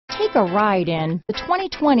Take a ride in the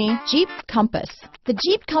 2020 Jeep Compass. The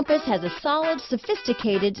Jeep Compass has a solid,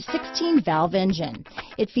 sophisticated 16-valve engine.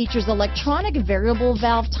 It features electronic variable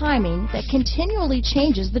valve timing that continually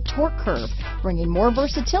changes the torque curve, bringing more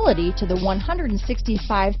versatility to the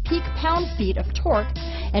 165 peak pound-feet of torque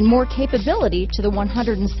and more capability to the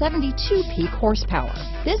 172 peak horsepower.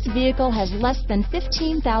 This vehicle has less than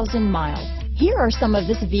 15,000 miles. Here are some of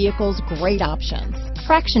this vehicle's great options: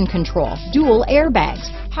 traction control, dual airbags,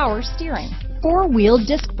 power steering, four-wheel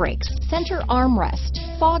disc brakes, center armrest,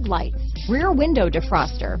 fog lights, rear window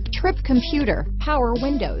defroster, trip computer, power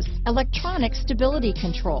windows, electronic stability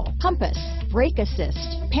control, compass, brake assist,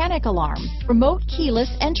 panic alarm, remote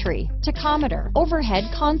keyless entry, tachometer, overhead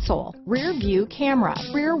console, rear view camera,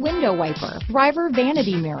 rear window wiper, driver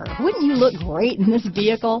vanity mirror. Wouldn't you look great in this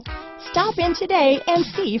vehicle? Stop in today and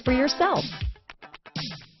see for yourself.